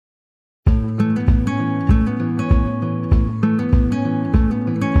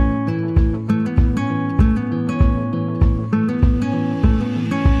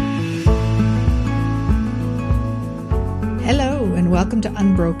welcome to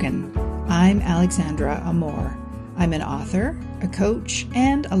Unbroken. I'm Alexandra Amor. I'm an author, a coach,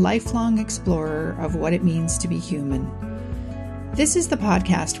 and a lifelong explorer of what it means to be human. This is the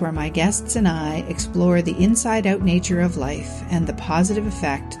podcast where my guests and I explore the inside-out nature of life and the positive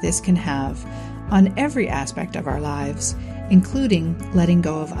effect this can have on every aspect of our lives, including letting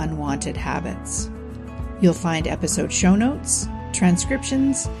go of unwanted habits. You'll find episode show notes,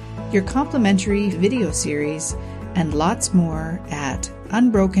 transcriptions, your complimentary video series, and lots more at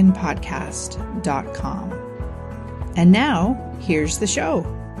unbrokenpodcast.com. And now, here's the show.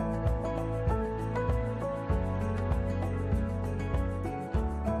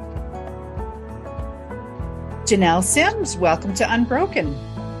 Jonelle Sims, welcome to Unbroken.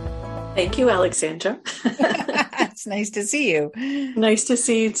 Thank you, Alexandra. It's nice to see you. Nice to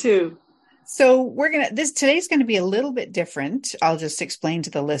see you too. So today's going to be a little bit different. I'll just explain to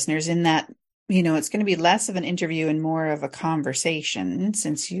the listeners in that, it's going to be less of an interview and more of a conversation,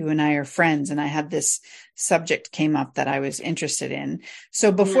 since you and I are friends and I had this subject came up that I was interested in.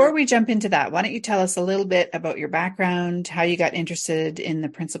 So before we jump into that, why don't you tell us a little bit about your background, how you got interested in the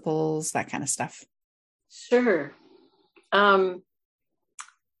principles, that kind of stuff? Sure. I'm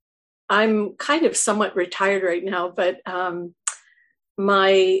kind of somewhat retired right now, but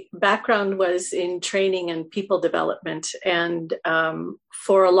my background was in training and people development. And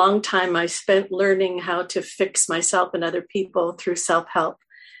for a long time, I spent learning how to fix myself and other people through self-help.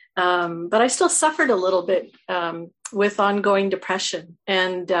 But I still suffered a little bit with ongoing depression.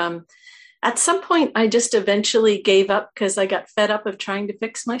 And at some point, I just eventually gave up because I got fed up of trying to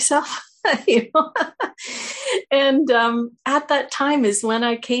fix myself. And at that time is when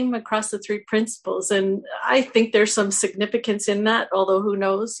I came across the three principles. And I think there's some significance in that, although who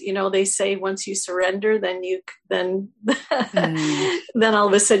knows, they say once you surrender, then then all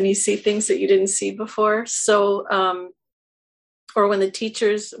of a sudden you see things that you didn't see before. So, or when the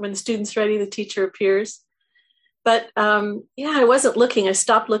student's ready, the teacher appears. But I wasn't looking. I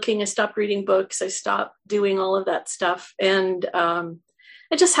stopped looking. I stopped reading books. I stopped doing all of that stuff. And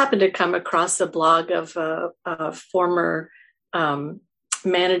I just happened to come across a blog of a former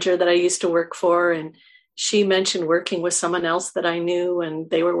manager that I used to work for. And she mentioned working with someone else that I knew. And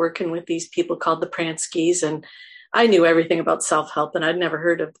they were working with these people called the Pranskys. And I knew everything about self-help, and I'd never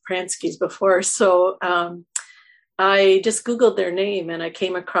heard of the Pranskys before. So I just Googled their name, and I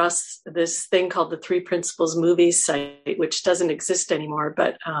came across this thing called the Three Principles Movies site, which doesn't exist anymore,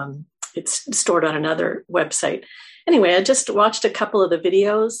 but it's stored on another website. Anyway, I just watched a couple of the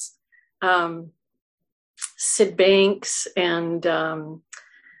videos, Sid Banks and George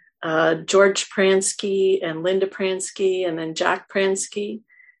Pransky and Linda Pransky and then Jack Pransky.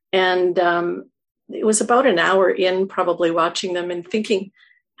 And it was about an hour in probably watching them and thinking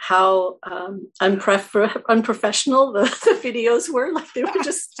how unprofessional the videos were. Like they were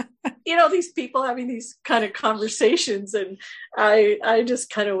just, these people having these kind of conversations. And I just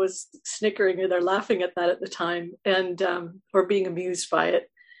kind of was snickering or laughing at that at the time, and or being amused by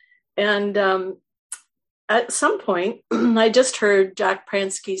it. And at some point, I just heard Jack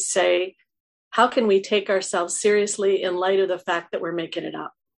Pransky say, how can we take ourselves seriously in light of the fact that we're making it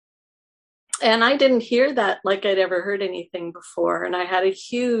up? And I didn't hear that like I'd ever heard anything before. And I had a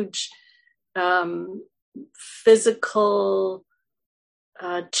huge physical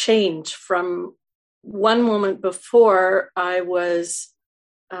change from one moment before. I was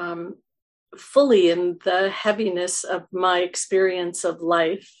fully in the heaviness of my experience of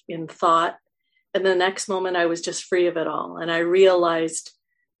life in thought. And the next moment I was just free of it all. And I realized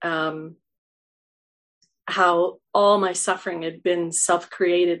how all my suffering had been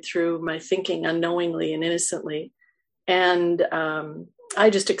self-created through my thinking unknowingly and innocently. And I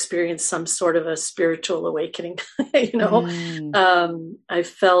just experienced some sort of a spiritual awakening. I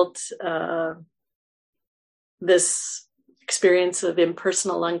felt this experience of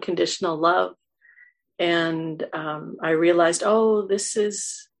impersonal, unconditional love. And I realized, this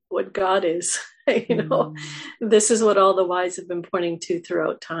is what God is. This is what all the wise have been pointing to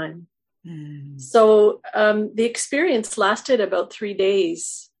throughout time. So the experience lasted about 3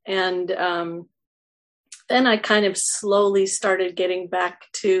 days. And then I kind of slowly started getting back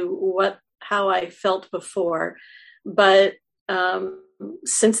to how I felt before. But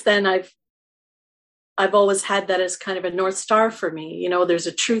since then, I've always had that as kind of a North Star for me. There's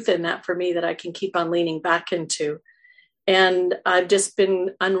a truth in that for me that I can keep on leaning back into. And I've just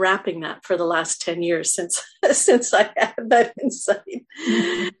been unwrapping that for the last 10 years since I had that insight.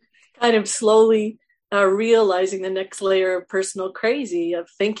 Kind of slowly realizing the next layer of personal crazy of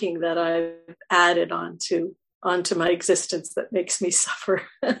thinking that I've added onto my existence that makes me suffer.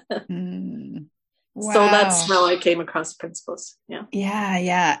 So that's Wow. how I came across principles. Yeah. Yeah,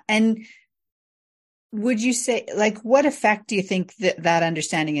 yeah. And would you say, like, what effect do you think that that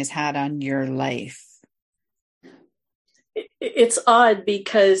understanding has had on your life? It's odd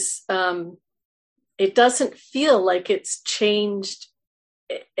because it doesn't feel like it's changed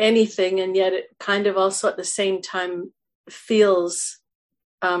anything, and yet it kind of also at the same time feels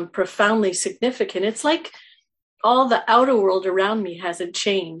profoundly significant. It's like all the outer world around me hasn't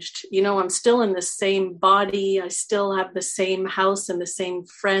changed. You know, I'm still in the same body. I still have the same house and the same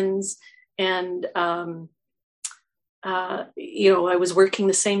friends. And, you know, I was working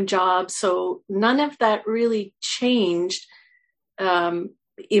the same job. So none of that really changed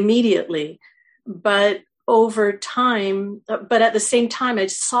immediately. But over time, but at the same time, I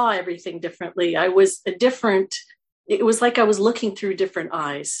saw everything differently. I was a different, it was like I was looking through different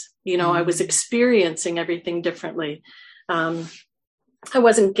eyes. You know, I was experiencing everything differently. I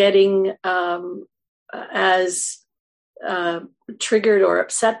wasn't getting as triggered or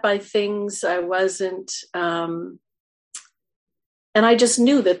upset by things. I wasn't, and I just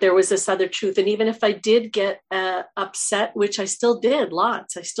knew that there was this other truth. And even if I did get upset, which I still did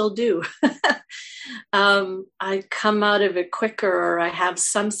lots, I still do, I come out of it quicker, or I have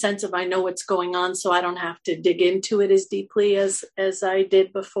some sense of I know what's going on, so I don't have to dig into it as deeply as I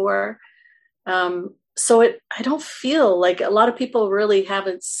did before. So I don't feel like a lot of people really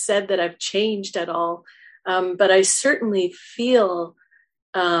haven't said that I've changed at all, but I certainly feel.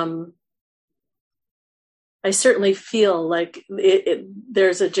 I certainly feel like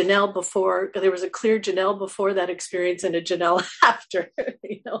there's a Jonelle before, there was a clear Jonelle before that experience and a Jonelle after,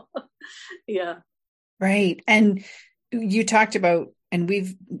 you know? Yeah. Right. And you talked about, and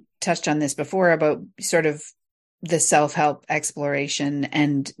we've touched on this before, about sort of the self-help exploration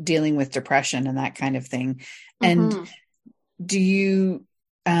and dealing with depression and that kind of thing. And do you,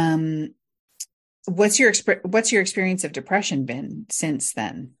 what's your experience of depression been since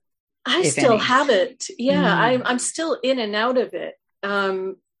then? I If still any? have it. Yeah, I'm still in and out of it.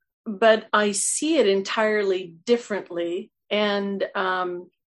 But I see it entirely differently. And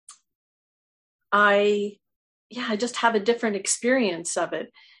I just have a different experience of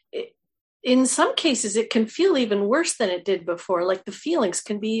it. In some cases, it can feel even worse than it did before. Like the feelings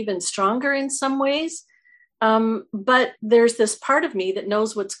can be even stronger in some ways. But there's this part of me that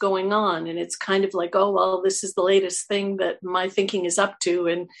knows what's going on. And it's kind of like, oh, well, this is the latest thing that my thinking is up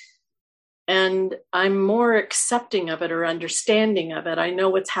to. And I'm more accepting of it or understanding of it. I know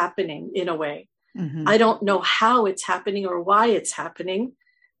what's happening in a way. I don't know how it's happening or why it's happening.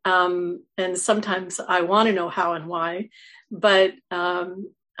 And sometimes I want to know how and why, but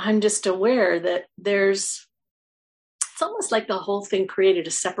I'm just aware that it's almost like the whole thing created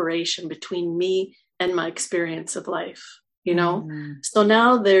a separation between me and my experience of life, you know? So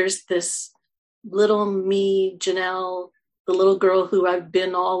now there's this little me, Jonelle, the little girl who I've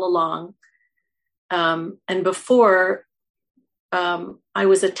been all along. And before, I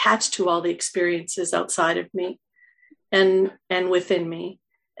was attached to all the experiences outside of me and within me.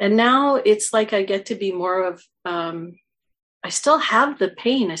 And now it's like I get to be more of, I still have the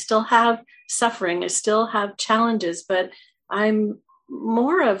pain, I still have suffering, I still have challenges, but I'm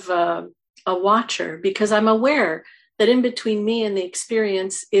more of a watcher, because I'm aware that in between me and the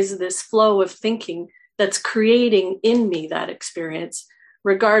experience is this flow of thinking that's creating in me that experience,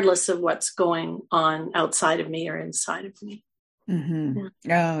 regardless of what's going on outside of me or inside of me. Yeah.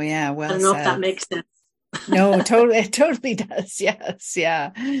 Oh, yeah. Well I don't know said. if that makes sense. No, totally. It totally does. Yes.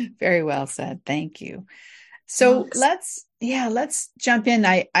 Yeah. Very well said. Thank you. So let's jump in.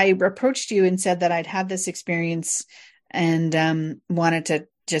 I approached you and said that I'd had this experience and wanted to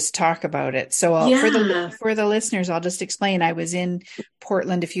just talk about it. So for the listeners, I'll just explain. I was in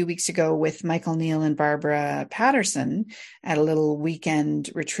Portland a few weeks ago with Michael Neal and Barbara Patterson at a little weekend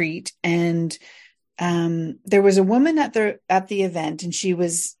retreat, and there was a woman at the event, and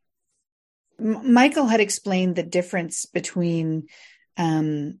Michael had explained the difference between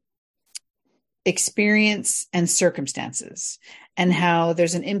experience and circumstances, and how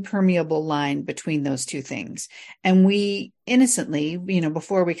there's an impermeable line between those two things. And we innocently,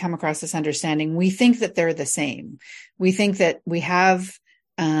 before we come across this understanding, we think that they're the same. We think that we have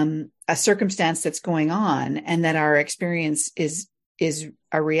a circumstance that's going on, and that our experience is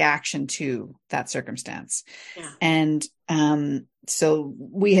a reaction to that circumstance. Yeah. And so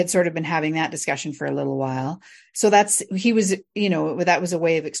we had sort of been having that discussion for a little while. So that was a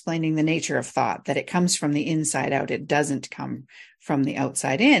way of explaining the nature of thought, that it comes from the inside out. It doesn't come from the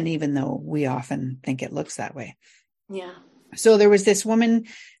outside in, even though we often think it looks that way. Yeah. So there was this woman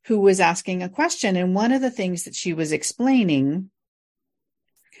who was asking a question, and one of the things that she was explaining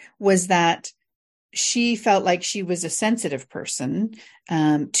was that she felt like she was a sensitive person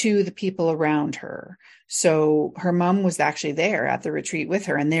to the people around her. So her mom was actually there at the retreat with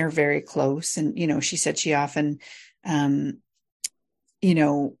her, and they're very close. And, she said she often, could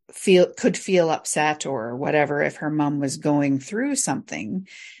feel upset or whatever if her mom was going through something.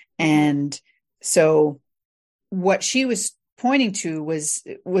 And so what she was pointing to was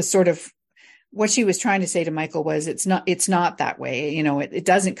sort of what she was trying to say to Michael was it's not that way. It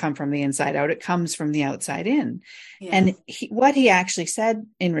doesn't come from the inside out. It comes from the outside in. Yeah. And what he actually said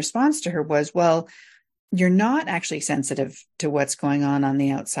in response to her was, well, you're not actually sensitive to what's going on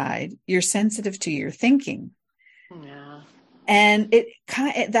the outside. You're sensitive to your thinking. Yeah. And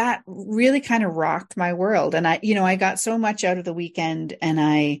that really kind of rocked my world. And I got so much out of the weekend, and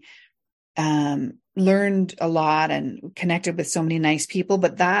I, learned a lot and connected with so many nice people.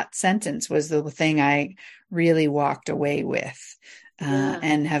 But that sentence was the thing I really walked away with,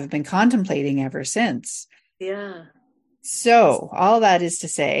 and have been contemplating ever since. Yeah. So all that is to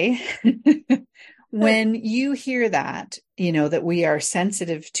say, when you hear that, that we are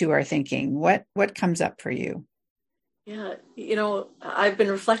sensitive to our thinking, what comes up for you? Yeah. I've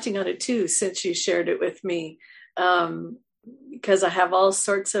been reflecting on it too, since you shared it with me. Because I have all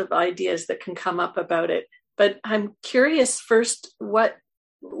sorts of ideas that can come up about it. But I'm curious first, what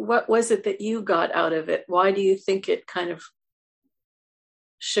was it that you got out of it? Why do you think it kind of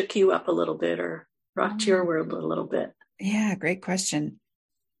shook you up a little bit or rocked your world a little bit? Yeah, great question.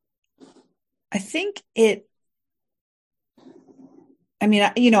 I think I've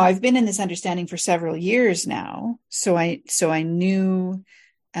been in this understanding for several years now. So I knew,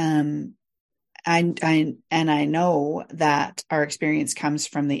 I know that our experience comes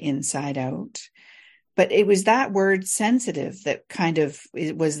from the inside out, but it was that word sensitive that kind of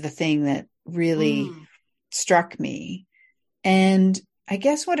was the thing that really struck me. And I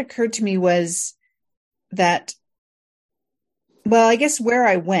guess what occurred to me was that, well, I guess where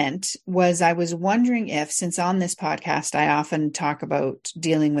I went was I was wondering if, since on this podcast, I often talk about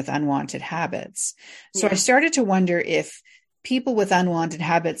dealing with unwanted habits. So I started to wonder if people with unwanted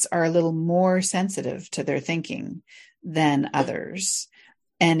habits are a little more sensitive to their thinking than others.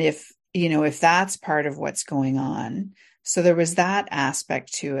 And if that's part of what's going on. So there was that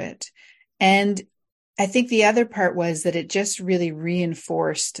aspect to it. And I think the other part was that it just really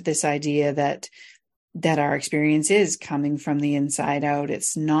reinforced this idea that our experience is coming from the inside out.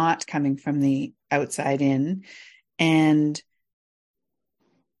 It's not coming from the outside in. And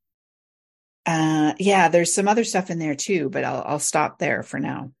there's some other stuff in there too, but I'll stop there for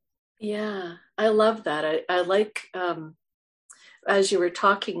now. Yeah, I love that. I like, as you were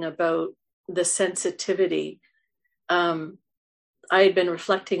talking about the sensitivity, I had been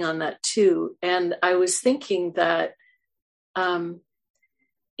reflecting on that too. And I was thinking that,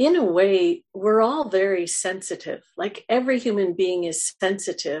 in a way, we're all very sensitive. Like every human being is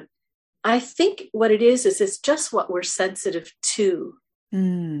sensitive. I think what it is it's just what we're sensitive to.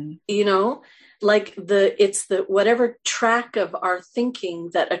 Like it's the whatever track of our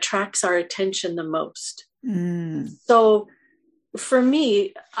thinking that attracts our attention the most. So for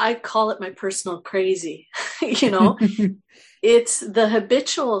me, I call it my personal crazy. It's the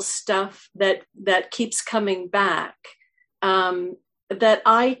habitual stuff that keeps coming back, that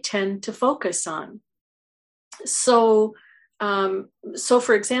I tend to focus on. So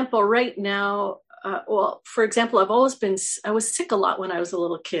for example, right now, I was sick a lot when I was a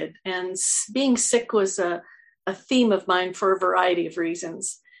little kid, and being sick was a theme of mine for a variety of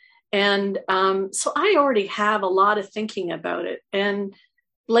reasons. And so I already have a lot of thinking about it. And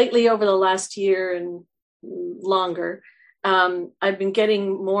lately, over the last year and longer, I've been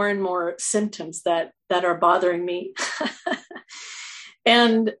getting more and more symptoms that are bothering me.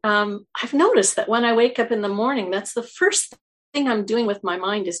 And I've noticed that when I wake up in the morning, that's the first thing I'm doing with my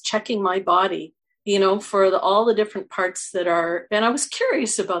mind is checking my body, for all the different parts that are. And I was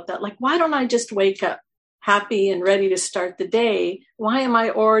curious about that. Like, why don't I just wake up happy and ready to start the day? Why am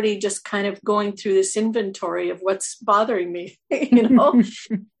I already just kind of going through this inventory of what's bothering me,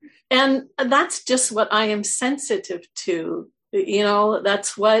 And that's just what I am sensitive to,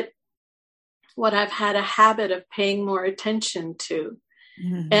 that's what I've had a habit of paying more attention to.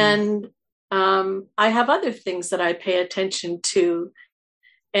 And I have other things that I pay attention to.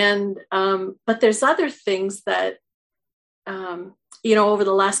 And, but there's other things that, over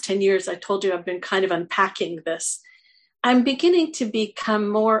the last 10 years, I told you I've been kind of unpacking this. I'm beginning to become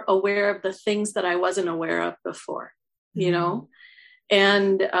more aware of the things that I wasn't aware of before,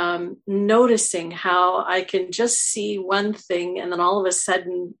 and noticing how I can just see one thing and then all of a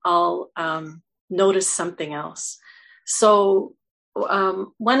sudden I'll notice something else. So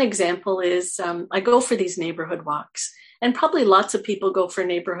one example is I go for these neighborhood walks, and probably lots of people go for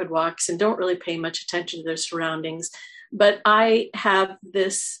neighborhood walks and don't really pay much attention to their surroundings. But I have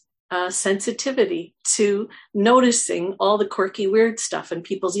this sensitivity to noticing all the quirky, weird stuff in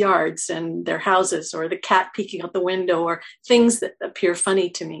people's yards and their houses, or the cat peeking out the window, or things that appear funny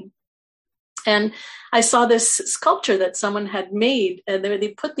to me. And I saw this sculpture that someone had made, and they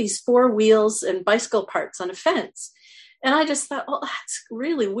put these four wheels and bicycle parts on a fence. And I just thought, well, that's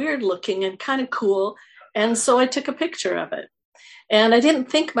really weird looking and kind of cool. And so I took a picture of it. And I didn't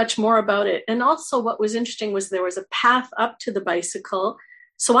think much more about it. And also what was interesting was there was a path up to the bicycle.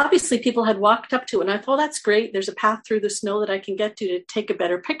 So obviously people had walked up to it. And I thought, that's great. There's a path through the snow that I can get to take a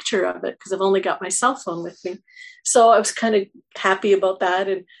better picture of it, because I've only got my cell phone with me. So I was kind of happy about that.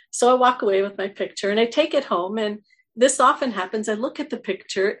 And so I walk away with my picture and I take it home. And this often happens. I look at the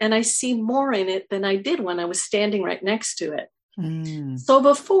picture and I see more in it than I did when I was standing right next to it. So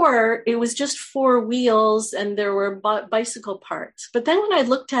before, it was just four wheels and there were bicycle parts. But then when I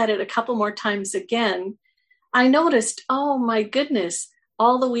looked at it a couple more times again, I noticed, oh my goodness,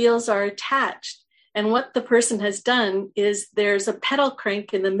 all the wheels are attached. And what the person has done is there's a pedal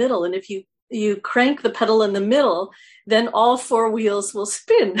crank in the middle. And if you crank the pedal in the middle, then all four wheels will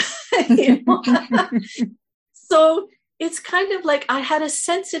spin. You know? So it's kind of like I had a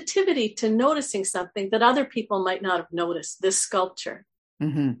sensitivity to noticing something that other people might not have noticed, this sculpture.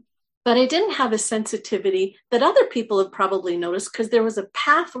 Mm-hmm. But I didn't have a sensitivity that other people have probably noticed, because there was a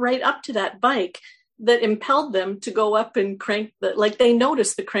path right up to that bike that impelled them to go up and crank like they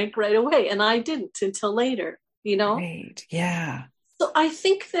noticed the crank right away. And I didn't until later, you know? Right. Yeah. So I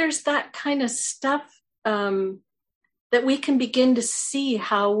think there's that kind of stuff that we can begin to see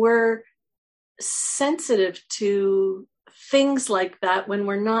how we're sensitive to things like that when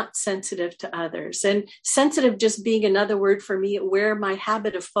we're not sensitive to others. And sensitive just being another word for me, where my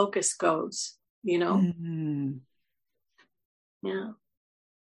habit of focus goes, you know? Mm-hmm. Yeah.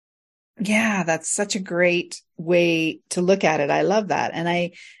 Yeah, that's such a great way to look at it. I love that.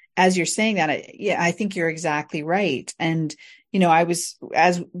 And as you're saying that, I think you're exactly right. And, you know,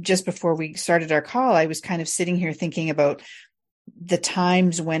 just before we started our call, I was kind of sitting here thinking about the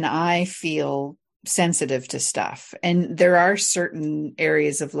times when I feel sensitive to stuff. And there are certain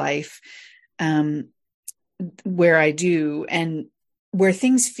areas of life where I do, and where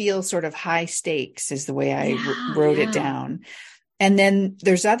things feel sort of high stakes is the way I wrote it down. And then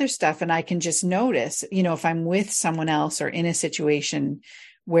there's other stuff, and I can just notice, you know, if I'm with someone else or in a situation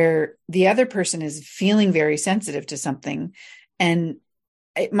where the other person is feeling very sensitive to something, and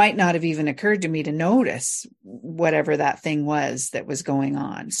it might not have even occurred to me to notice whatever that thing was that was going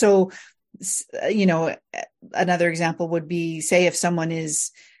on. So, you know, another example would be, say, if someone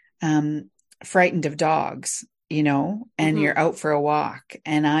is frightened of dogs, you know, and you're out for a walk,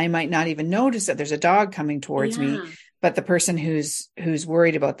 and I might not even notice that there's a dog coming towards me, but the person who's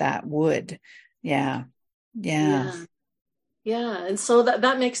worried about that would. Yeah. And so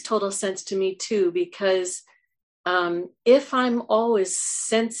that makes total sense to me too, because if I'm always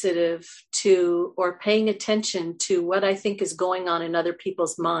sensitive to or paying attention to what I think is going on in other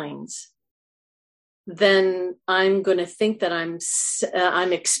people's minds, then I'm going to think that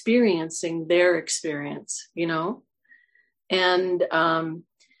I'm experiencing their experience, you know? And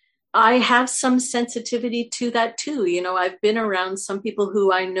I have some sensitivity to that too. You know, I've been around some people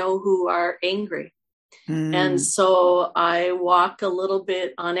who I know who are angry. And so I walk a little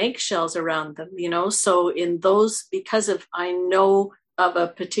bit on eggshells around them, you know? So in those, because I know of a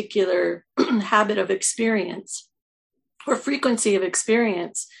particular habit of experience or frequency of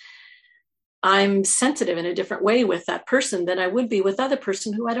experience, I'm sensitive in a different way with that person than I would be with other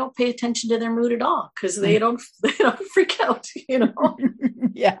person who I don't pay attention to their mood at all, because they don't freak out, you know?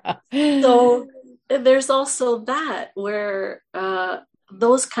 Yeah. So there's also that where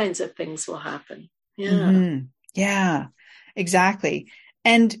those kinds of things will happen. Yeah. Mm-hmm. Yeah, exactly.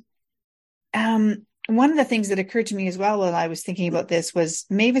 And one of the things that occurred to me as well while I was thinking about this was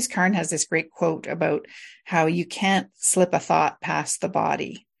Mavis Karn has this great quote about how you can't slip a thought past the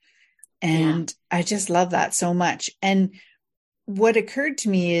body. And I just love that so much. And what occurred to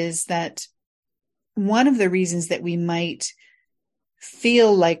me is that one of the reasons that we might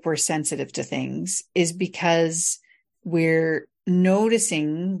feel like we're sensitive to things is because we're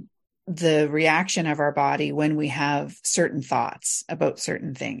noticing the reaction of our body when we have certain thoughts about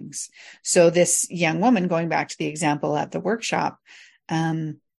certain things. So this young woman, going back to the example at the workshop,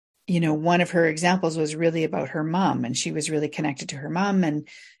 you know, one of her examples was really about her mom, and she was really connected to her mom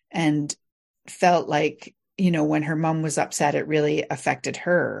and felt like, you know, when her mom was upset, it really affected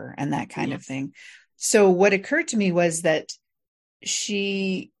her and that kind of thing. So what occurred to me was that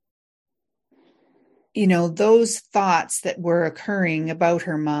she, you know, those thoughts that were occurring about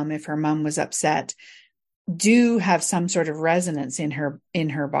her mom, if her mom was upset, do have some sort of resonance in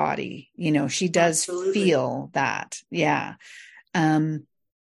her body. You know, she does Absolutely. feel that. Yeah. And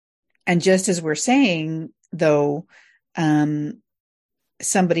just as we're saying, though,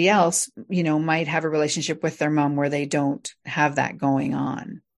 somebody else, you know, might have a relationship with their mom where they don't have that going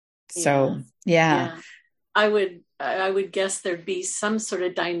on. Yeah. So, yeah. Yeah. I would guess there'd be some sort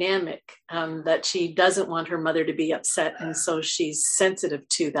of dynamic that she doesn't want her mother to be upset, and so she's sensitive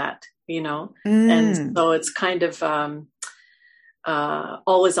to that, you know. And Mm. so it's kind of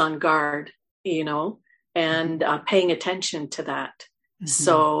always on guard, you know, and paying attention to that. Mm-hmm.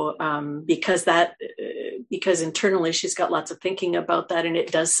 So because internally she's got lots of thinking about that, and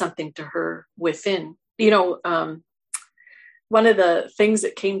it does something to her within, you know. One of the things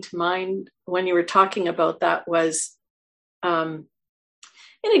that came to mind when you were talking about that was an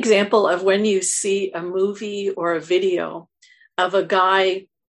example of when you see a movie or a video of a guy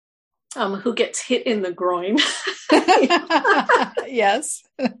who gets hit in the groin. Yes.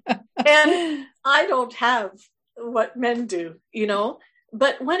 And I don't have what men do, you know,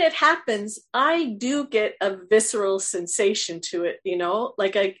 but when it happens, I do get a visceral sensation to it, you know,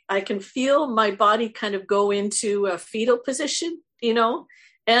 like I can feel my body kind of go into a fetal position, you know,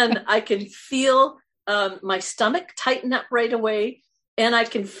 and I can feel my stomach tighten up right away. And I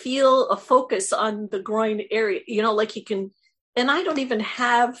can feel a focus on the groin area, you know, like you can, and I don't even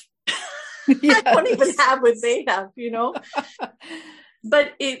have, yes. I don't even have what they have, you know.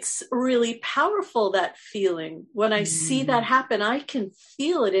 But it's really powerful, that feeling. When I see that happen, I can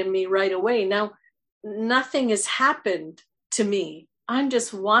feel it in me right away. Now, nothing has happened to me. I'm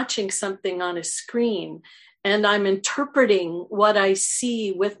just watching something on a screen, and I'm interpreting what I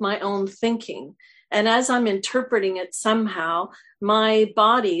see with my own thinking. And as I'm interpreting it somehow, my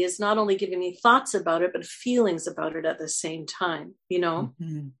body is not only giving me thoughts about it, but feelings about it at the same time, you know?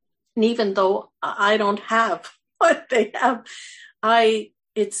 Mm-hmm. And even though I don't have what they have,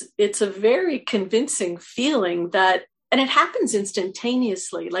 it's a very convincing feeling that, and it happens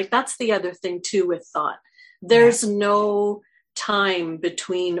instantaneously. Like that's the other thing too with thought. There's no time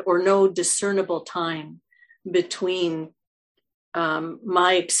between, or no discernible time between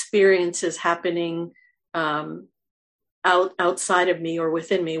my experiences happening outside of me or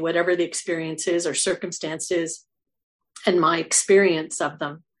within me, whatever the experience is or circumstances, and my experience of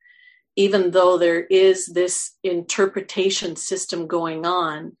them. Even though there is this interpretation system going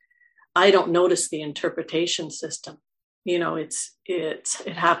on, I don't notice the interpretation system. You know, it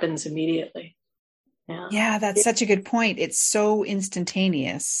happens immediately. Yeah, that's such a good point. It's so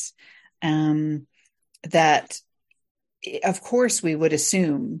instantaneous that, of course, we would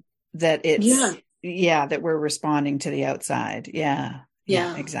assume that it's, that we're responding to the outside. Yeah,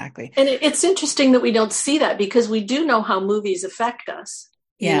 exactly. And it's interesting that we don't see that, because we do know how movies affect us.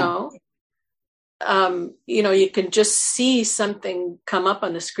 You know, you can just see something come up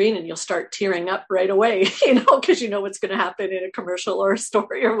on the screen and you'll start tearing up right away, you know, because you know what's going to happen in a commercial or a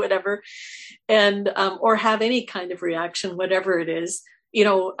story or whatever, and or have any kind of reaction, whatever it is. You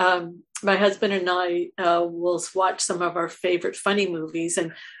know, my husband and I will watch some of our favorite funny movies,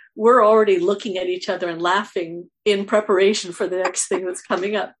 and we're already looking at each other and laughing in preparation for the next thing that's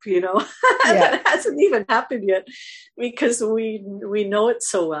coming up, you know. That hasn't even happened yet, because we know it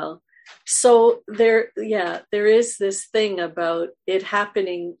so well. So there is this thing about it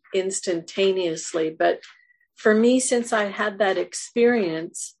happening instantaneously. But for me, since I had that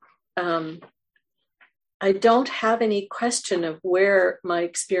experience, I don't have any question of where my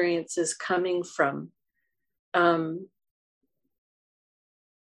experience is coming from.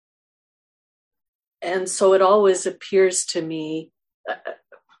 And so it always appears to me,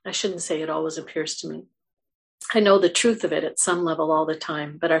 I shouldn't say it always appears to me. I know the truth of it at some level all the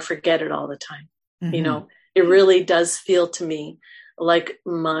time, but I forget it all the time. Mm-hmm. You know, it really does feel to me like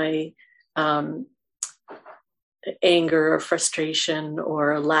my anger or frustration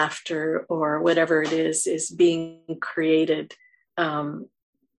or laughter or whatever it is being created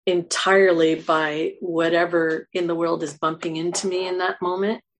entirely by whatever in the world is bumping into me in that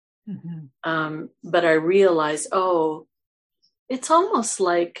moment. Mm-hmm. But I realize, it's almost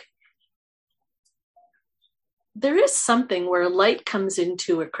like there is something where light comes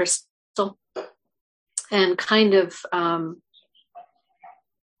into a crystal and kind of, but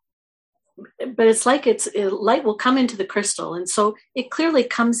it's like light will come into the crystal. And so it clearly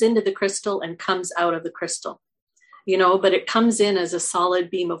comes into the crystal and comes out of the crystal, you know, but it comes in as a solid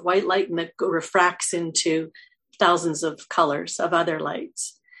beam of white light and that refracts into thousands of colors of other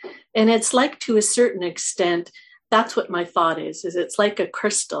lights. And it's like, to a certain extent, that's what my thought is it's like a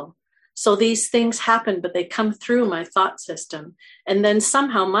crystal. So these things happen, but they come through my thought system. And then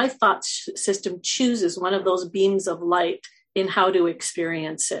somehow my thought system chooses one of those beams of light in how to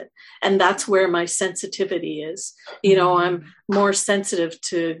experience it. And that's where my sensitivity is. I'm more sensitive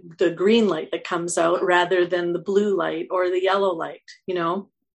to the green light that comes out rather than the blue light or the yellow light,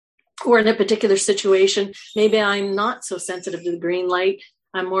 or in a particular situation, maybe I'm not so sensitive to the green light.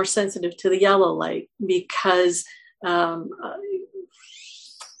 I'm more sensitive to the yellow light because,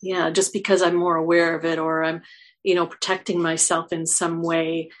 just because I'm more aware of it, or I'm, protecting myself in some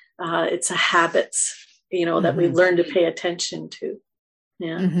way. It's a habits, that we learn to pay attention to.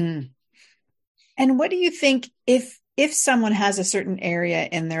 Yeah. Mm-hmm. And what do you think if someone has a certain area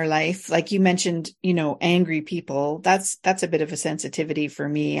in their life, like you mentioned, angry people, that's a bit of a sensitivity for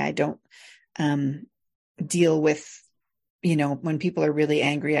me. I don't deal with, when people are really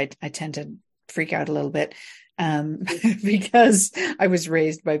angry, I tend to freak out a little bit because I was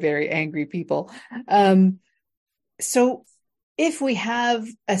raised by very angry people. So if we have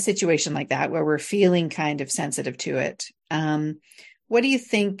a situation like that where we're feeling kind of sensitive to it, what do you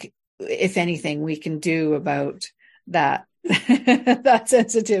think, if anything, we can do about that that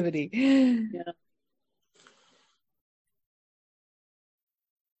sensitivity? Yeah.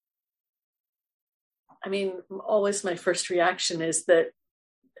 I mean, always my first reaction is that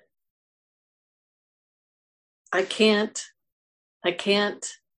I can't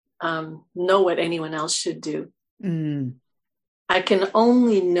know what anyone else should do. I can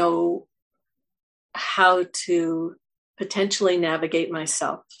only know how to potentially navigate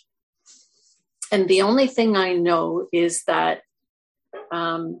myself. And the only thing I know is that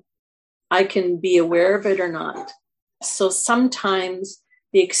I can be aware of it or not. So sometimes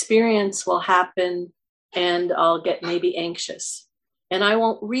the experience will happen and I'll get maybe anxious. And I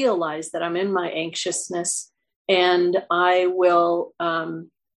won't realize that I'm in my anxiousness, and I will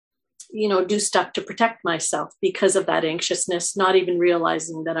do stuff to protect myself because of that anxiousness, not even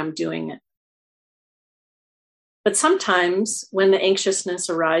realizing that I'm doing it. But sometimes when the anxiousness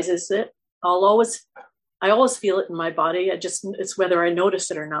arises, I always feel it in my body. It's whether I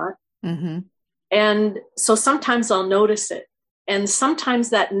notice it or not. Mm-hmm. And so sometimes I'll notice it. And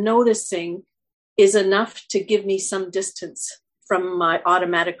sometimes that noticing is enough to give me some distance from my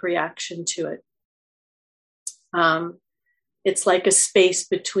automatic reaction to it. It's like a space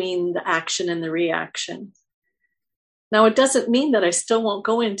between the action and the reaction. Now, it doesn't mean that I still won't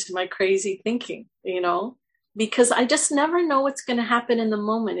go into my crazy thinking, because I just never know what's going to happen in the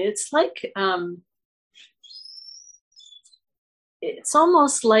moment. It's like, it's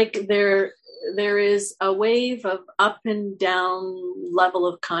almost like there is a wave of up and down level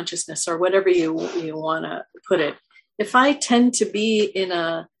of consciousness, or whatever you want to put it. If I tend to be in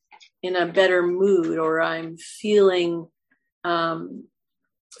a better mood, or I'm feeling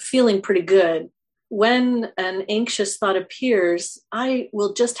pretty good, when an anxious thought appears, I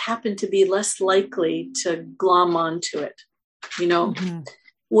will just happen to be less likely to glom onto it, Mm-hmm.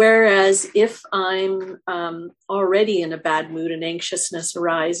 Whereas if I'm already in a bad mood and anxiousness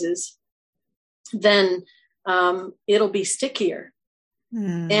arises, then it'll be stickier.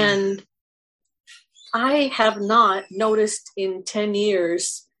 And I have not noticed in 10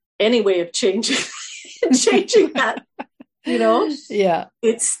 years any way of changing that, Yeah.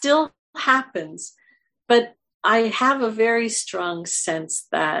 It still happens. But I have a very strong sense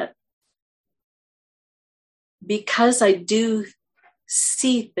that because I do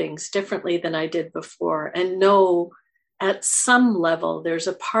see things differently than I did before, and know at some level there's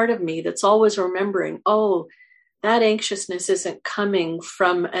a part of me that's always remembering, that anxiousness isn't coming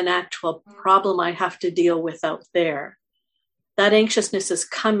from an actual problem I have to deal with out there. That anxiousness is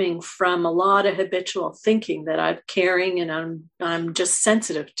coming from a lot of habitual thinking that I'm carrying and I'm just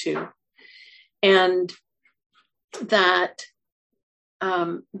sensitive to. And that's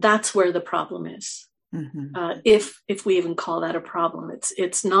where the problem is. Mm-hmm. If we even call that a problem,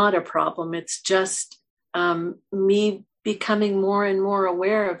 it's not a problem. It's just me becoming more and more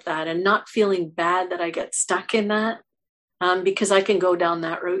aware of that, and not feeling bad that I get stuck in that, because I can go down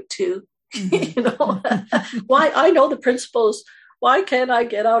that route too. Mm-hmm. Why I know the principles. Why can't I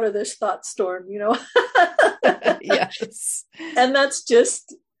get out of this thought storm? Yes. And that's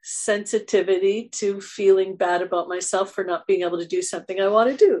just sensitivity to feeling bad about myself for not being able to do something I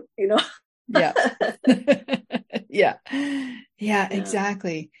want to do, Yeah. Yeah,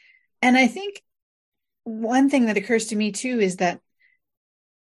 exactly. And I think one thing that occurs to me too is that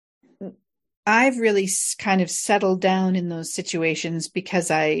I've really kind of settled down in those situations because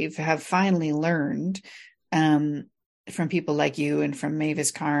I have finally learned from people like you and from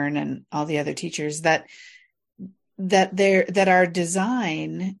Mavis Karn and all the other teachers that that our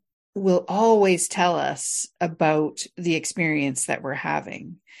design will always tell us about the experience that we're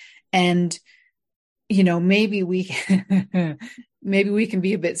having. And, maybe we maybe we can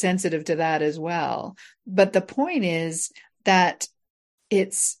be a bit sensitive to that as well. But the point is that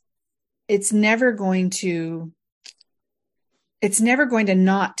it's never going to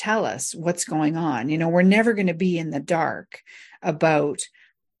not tell us what's going on. We're never going to be in the dark about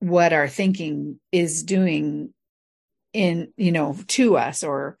what our thinking is doing to us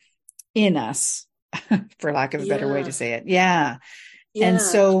or in us, for lack of a better way to say it. Yeah. And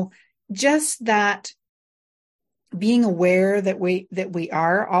so just that, being aware that we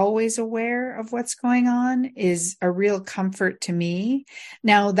are always aware of what's going on is a real comfort to me.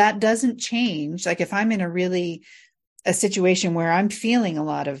 Now, that doesn't change. Like if I'm in a situation where I'm feeling a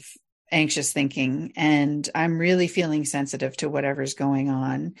lot of anxious thinking and I'm really feeling sensitive to whatever's going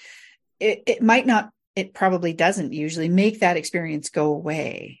on, it might not, it probably doesn't usually make that experience go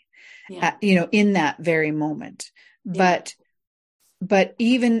away, in that very moment. But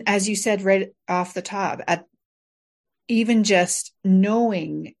even as you said right off the top, even just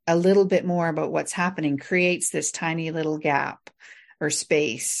knowing a little bit more about what's happening creates this tiny little gap or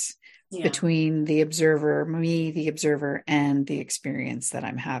space between the observer, and the experience that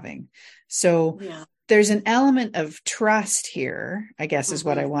I'm having. So there's an element of trust here, I guess, is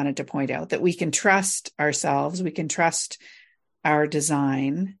what I wanted to point out, that we can trust ourselves, we can trust our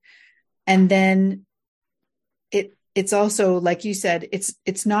design. And then it's also, like you said,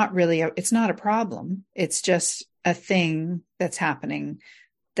 it's not a problem. It's just a thing that's happening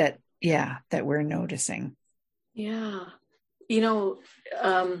that we're noticing. Yeah.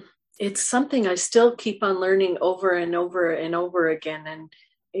 It's something I still keep on learning over and over and over again. And,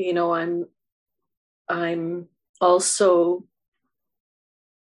 I'm also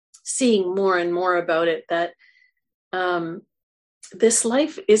seeing more and more about it, that this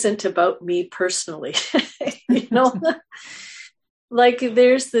life isn't about me personally. Like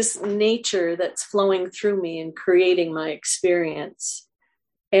there's this nature that's flowing through me and creating my experience.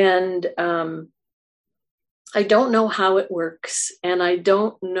 And I don't know how it works, and I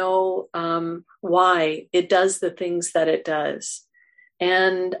don't know why it does the things that it does.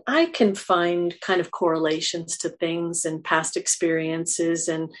 And I can find kind of correlations to things and past experiences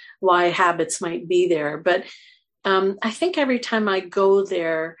and why habits might be there. But I think every time I go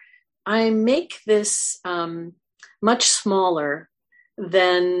there, I make this much smaller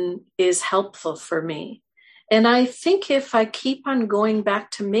than is helpful for me. And I think if I keep on going back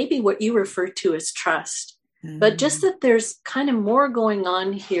to maybe what you refer to as trust, but just that there's kind of more going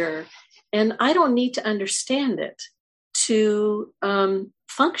on here, and I don't need to understand it to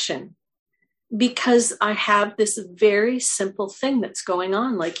function, because I have this very simple thing that's going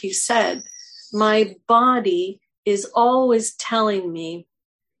on. Like you said, my body is always telling me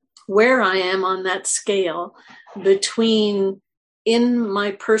where I am on that scale between in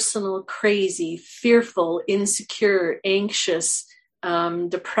my personal crazy, fearful, insecure, anxious,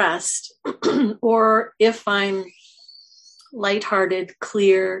 depressed, or if I'm lighthearted,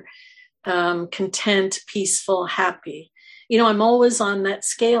 clear, content, peaceful, happy. I'm always on that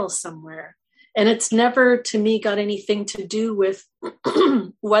scale somewhere. And it's never, to me, got anything to do with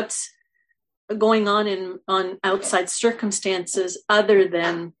what's going on outside circumstances, other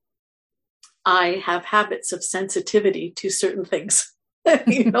than I have habits of sensitivity to certain things.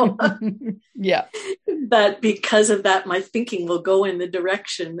 Yeah. But because of that, my thinking will go in the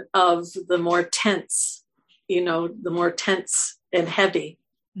direction of the more tense, the more tense and heavy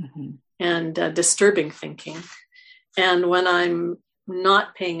and disturbing thinking. And when I'm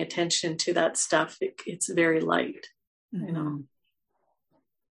not paying attention to that stuff, it's very light.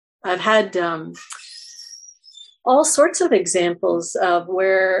 I've had all sorts of examples of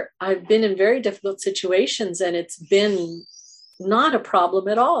where I've been in very difficult situations and it's been not a problem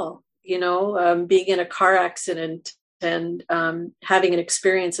at all. Being in a car accident and having an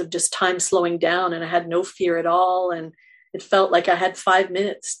experience of just time slowing down, and I had no fear at all. And it felt like I had 5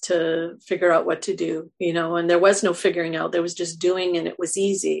 minutes to figure out what to do, and there was no figuring out. There was just doing, and it was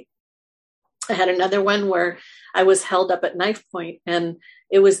easy. I had another one where I was held up at knife point, and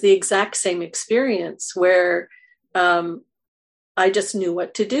it was the exact same experience where I just knew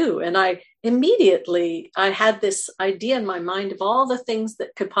what to do. And I had this idea in my mind of all the things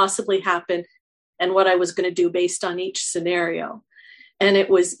that could possibly happen and what I was going to do based on each scenario. And it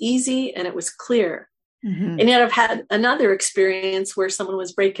was easy and it was clear. And yet I've had another experience where someone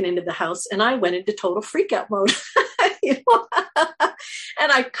was breaking into the house and I went into total freak out mode,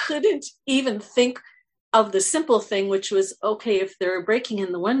 and I couldn't even think of the simple thing, which was, okay, if they're breaking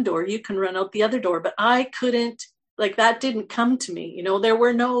in the one door, you can run out the other door. But I couldn't like that didn't come to me. You know, there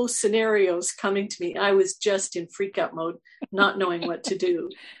were no scenarios coming to me. I was just in freak out mode, not knowing what to do.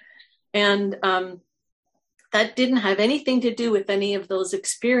 And that didn't have anything to do with any of those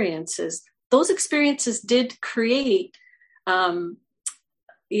experiences. Those experiences did create,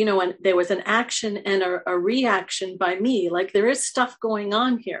 you know, and there was an action and a reaction by me. Like there is stuff going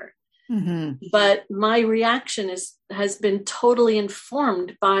on here. Mm-hmm. But my reaction has been totally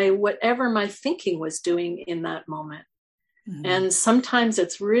informed by whatever my thinking was doing in that moment. Mm-hmm. And sometimes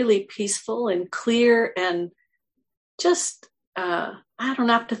it's really peaceful and clear and just, I don't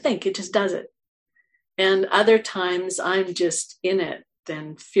have to think, it just does it. And other times I'm just in it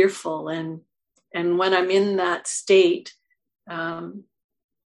and fearful. And when I'm in that state, I'm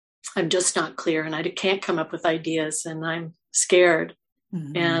just not clear and I can't come up with ideas and I'm scared.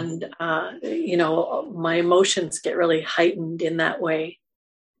 Mm-hmm. And, you know, my emotions get really heightened in that way.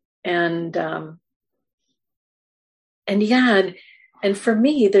 And for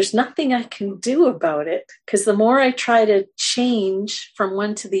me, there's nothing I can do about it, because the more I try to change from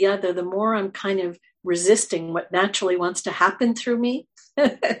one to the other, the more I'm kind of resisting what naturally wants to happen through me.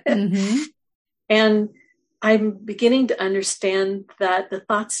 Mm-hmm. And I'm beginning to understand that the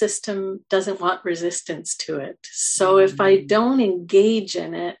thought system doesn't want resistance to it. So if I don't engage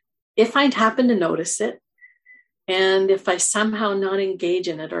in it, if I happen to notice it, and if I somehow not engage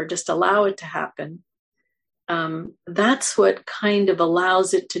in it or just allow it to happen, that's what kind of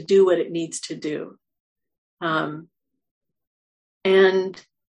allows it to do what it needs to do. And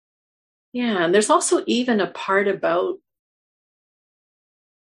there's also even a part about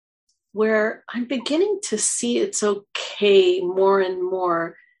where I'm beginning to see it's okay more and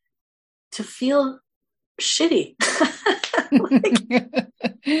more to feel shitty.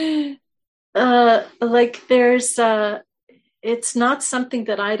 like there's, it's not something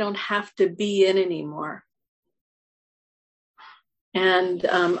that I don't have to be in anymore. And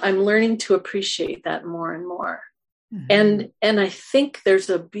I'm learning to appreciate that more and more. Mm-hmm. And I think there's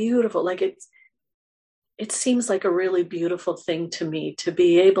a beautiful, like it seems like a really beautiful thing to me to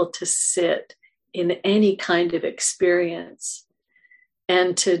be able to sit in any kind of experience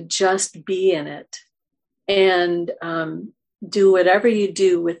and to just be in it and do whatever you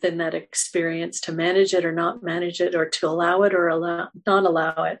do within that experience, to manage it or not manage it, or to allow it or not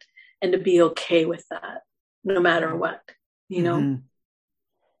allow it, and to be okay with that no matter what, you know? Mm-hmm.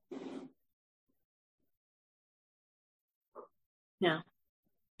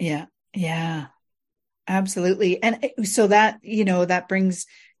 Yeah. Absolutely. And so that, you know, that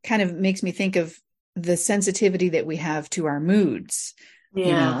makes me think of the sensitivity that we have to our moods,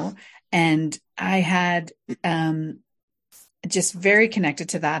 you know, and I had, just very connected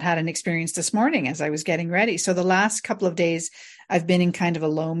to that, had an experience this morning as I was getting ready. So the last couple of days I've been in kind of a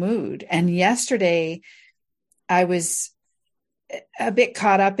low mood. And yesterday I was a bit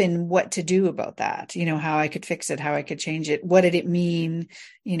caught up in what to do about that, you know, how I could fix it, how I could change it. What did it mean,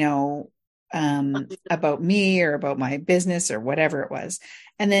 you know, about me or about my business or whatever it was.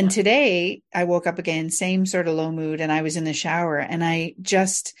 And then today I woke up again, same sort of low mood. And I was in the shower and I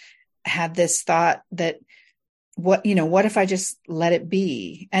just had this thought that what if I just let it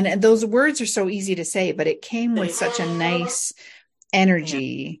be? And those words are so easy to say, but it came with such a nice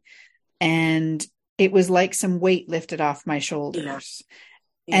energy and it was like some weight lifted off my shoulders.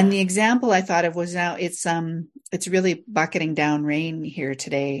 Yeah. And the example I thought of was now it's really bucketing down rain here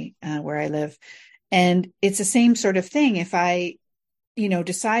today where I live. And it's the same sort of thing. If I, you know,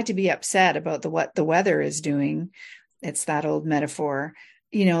 decide to be upset about what the weather is doing, it's that old metaphor,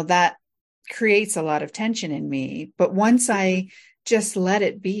 you know, that creates a lot of tension in me. But once I just let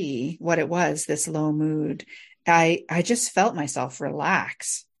it be what it was, this low mood, I just felt myself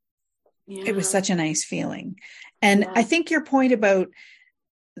relax. Yeah. It was such a nice feeling. And I think your point about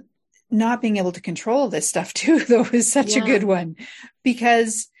not being able to control this stuff too, though, is such a good one,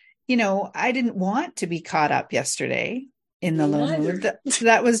 because, you know, I didn't want to be caught up yesterday in the low mood.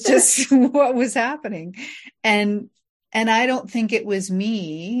 That was just what was happening. And I don't think it was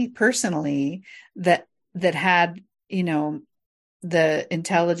me personally that had, you know, the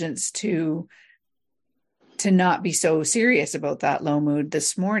intelligence to not be so serious about that low mood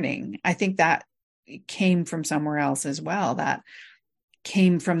this morning. I think that came from somewhere else as well. That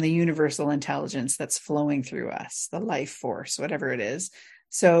came from the universal intelligence that's flowing through us, the life force, whatever it is.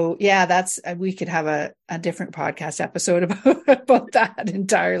 So yeah, we could have a different podcast episode about that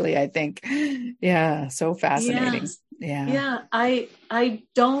entirely, I think. Yeah. So fascinating. Yeah. I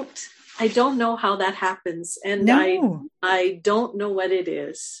don't know how that happens. And I don't know what it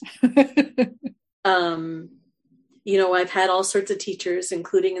is. You know, I've had all sorts of teachers,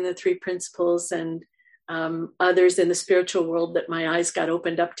 including in the 3 principles. And others in the spiritual world that my eyes got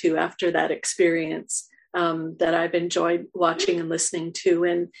opened up to after that experience, that I've enjoyed watching and listening to.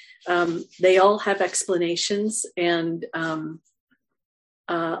 And they all have explanations, and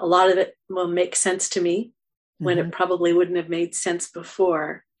a lot of it will make sense to me when it probably wouldn't have made sense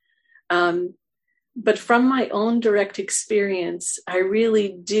before. But from my own direct experience, I really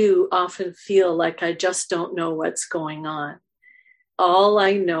do often feel like I just don't know what's going on. All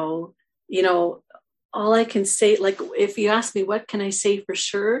I know, all I can say, like, if you ask me, what can I say for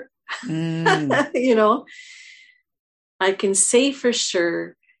sure? I can say for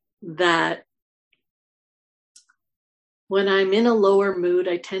sure that when I'm in a lower mood,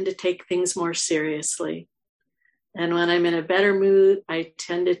 I tend to take things more seriously. And when I'm in a better mood, I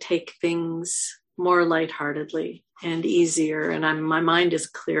tend to take things more lightheartedly and easier. And my mind is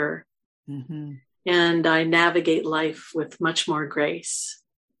clearer. And I navigate life with much more grace.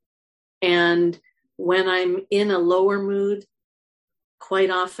 And when I'm in a lower mood, quite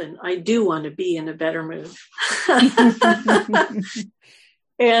often I do want to be in a better mood.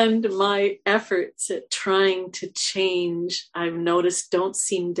 And my efforts at trying to change, I've noticed, don't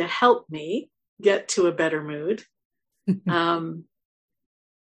seem to help me get to a better mood.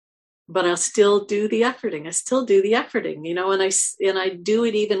 But I'll still do the efforting. And I do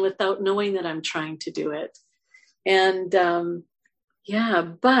it even without knowing that I'm trying to do it. And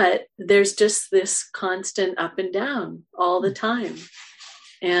but there's just this constant up and down all the time.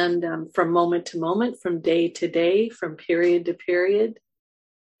 And from moment to moment, from day to day, from period to period.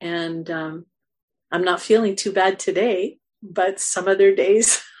 And I'm not feeling too bad today, but some other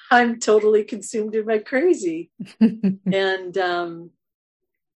days I'm totally consumed in my crazy. And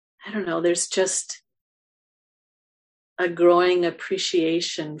I don't know, there's just a growing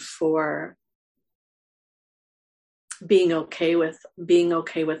appreciation for being okay with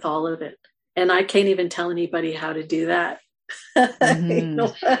all of it. And I can't even tell anybody how to do that.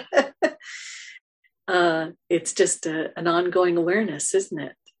 It's just an ongoing awareness, isn't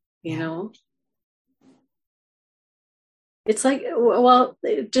it? You know, it's like, well,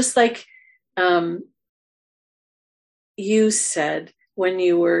 just like you said when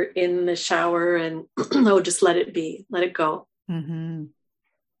you were in the shower and, just let it be, let it go.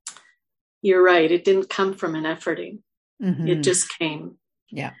 You're right. It didn't come from an efforting. It just came.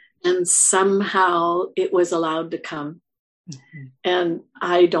 Yeah. And somehow it was allowed to come. And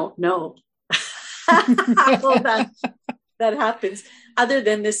I don't know how that happens, other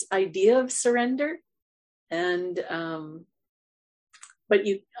than this idea of surrender. And but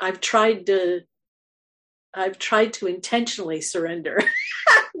I've tried to intentionally surrender.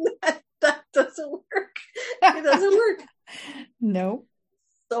 that doesn't work. It doesn't work. No.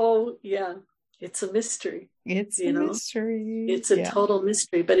 So yeah, it's a mystery. It's a mystery. It's a total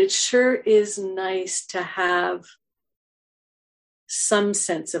mystery, but it sure is nice to have some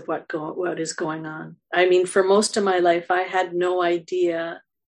sense of what is going on. I mean, for most of my life, I had no idea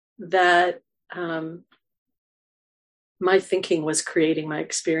that my thinking was creating my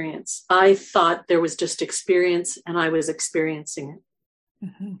experience. I thought there was just experience and I was experiencing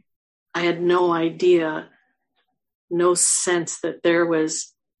it. I had no idea, no sense that there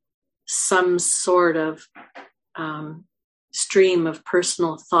was some sort of stream of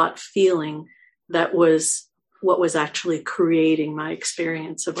personal thought feeling that was what was actually creating my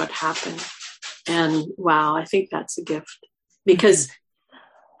experience of what happened. And wow, I think that's a gift, because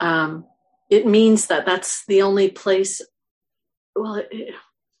it means that that's the only place. Well,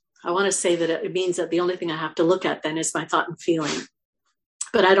 I want to say that it means that the only thing I have to look at then is my thought and feeling.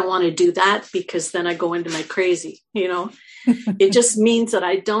 But I don't want to do that, because then I go into my crazy, It just means that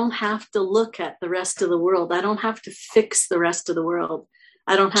I don't have to look at the rest of the world. I don't have to fix the rest of the world.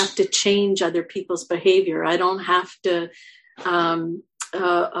 I don't have to change other people's behavior. I don't have to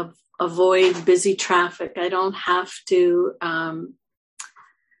avoid busy traffic. I don't have to,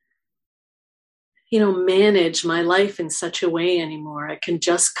 manage my life in such a way anymore. I can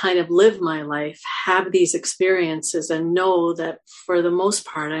just kind of live my life, have these experiences, and know that for the most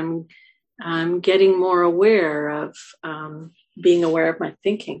part, I'm getting more aware of being aware of my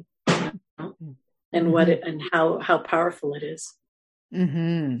thinking, and what it and how powerful it is.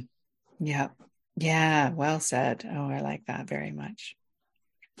 Yeah. Well said. Oh, I like that very much.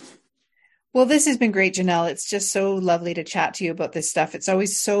 Well, this has been great, Jonelle. It's just so lovely to chat to you about this stuff. It's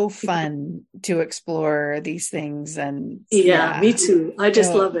always so fun to explore these things. And yeah. Me too. I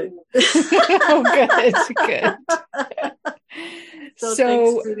just love it. Oh, good. So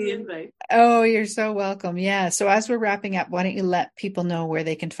thanks for the invite. Oh, you're so welcome. Yeah. So as we're wrapping up, why don't you let people know where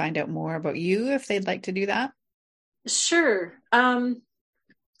they can find out more about you if they'd like to do that? Sure.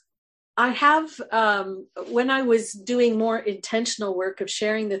 I have, when I was doing more intentional work of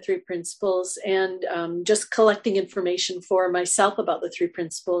sharing the three principles and just collecting information for myself about the three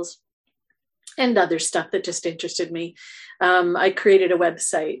principles and other stuff that just interested me, I created a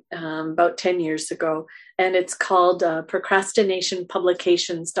website about 10 years ago, and it's called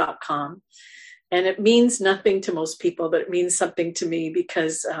procrastinationpublications.com. And it means nothing to most people, but it means something to me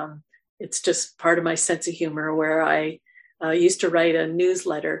because it's just part of my sense of humor, where I used to write a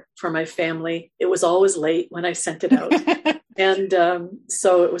newsletter for my family. It was always late when I sent it out. And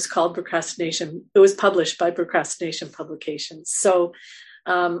so it was called Procrastination. It was published by Procrastination Publications. So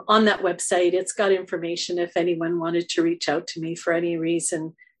on that website, it's got information if anyone wanted to reach out to me for any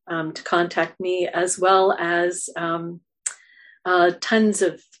reason, to contact me, as well as tons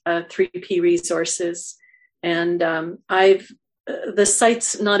of 3P resources. And the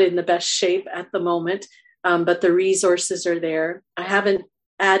site's not in the best shape at the moment, but the resources are there. I haven't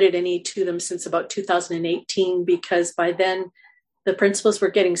added any to them since about 2018, because by then the principles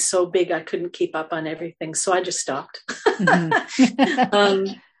were getting so big, I couldn't keep up on everything. So I just stopped.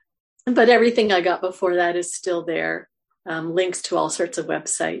 Mm-hmm. But everything I got before that is still there. Links to all sorts of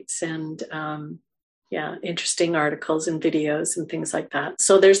websites and, interesting articles and videos and things like that.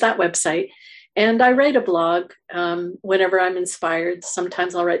 So there's that website. And I write a blog whenever I'm inspired.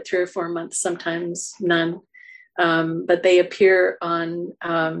 Sometimes I'll write 3 or 4 months, sometimes none. But they appear on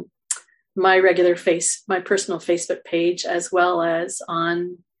my personal Facebook page, as well as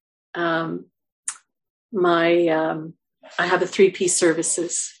on I have a 3P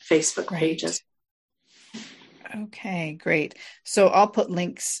Services Facebook page. Okay, great. So I'll put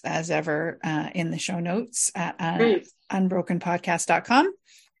links as ever in the show notes at unbrokenpodcast.com.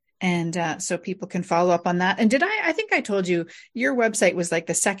 And so people can follow up on that. And I think I told you your website was like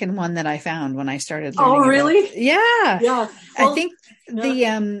the second one that I found when I started learning. Oh, really? Yeah. Well, I think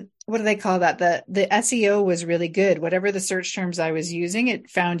the, what do they call that? The SEO was really good. Whatever the search terms I was using, it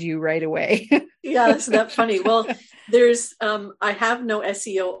found you right away. Yeah, isn't that funny? Well, there's, I have no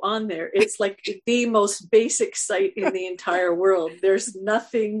SEO on there. It's like the most basic site in the entire world. There's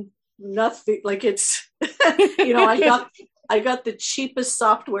nothing like it's, I got the cheapest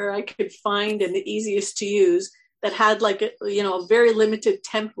software I could find and the easiest to use that had like a very limited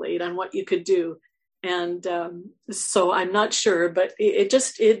template on what you could do. And so I'm not sure, but it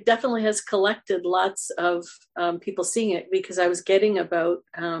definitely has collected lots of people seeing it, because I was getting about,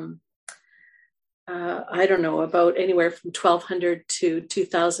 about anywhere from 1,200 to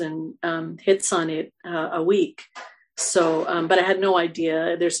 2,000 hits on it a week. So, but I had no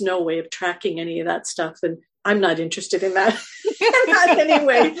idea. There's no way of tracking any of that stuff. And I'm not interested in that,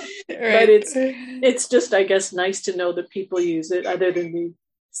 anyway. Right. But it's just, I guess, nice to know that people use it other than me.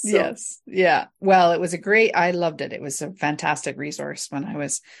 So. Yes. Yeah. Well, I loved it. It was a fantastic resource when I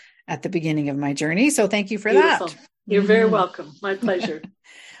was at the beginning of my journey. So thank you for Beautiful. That. You're very welcome. My pleasure.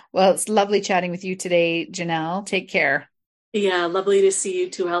 Well, it's lovely chatting with you today, Jonelle. Take care. Yeah. Lovely to see you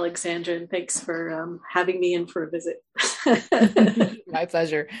too, Alexandra. And thanks for having me in for a visit. My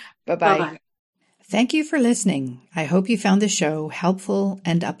pleasure. Bye-bye. Bye-bye. Thank you for listening. I hope you found the show helpful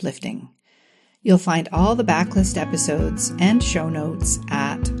and uplifting. You'll find all the backlist episodes and show notes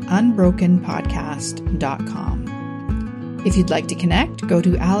at unbrokenpodcast.com. If you'd like to connect, go to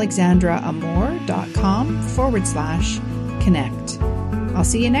alexandraamor.com/connect. I'll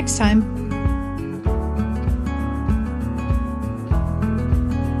see you next time.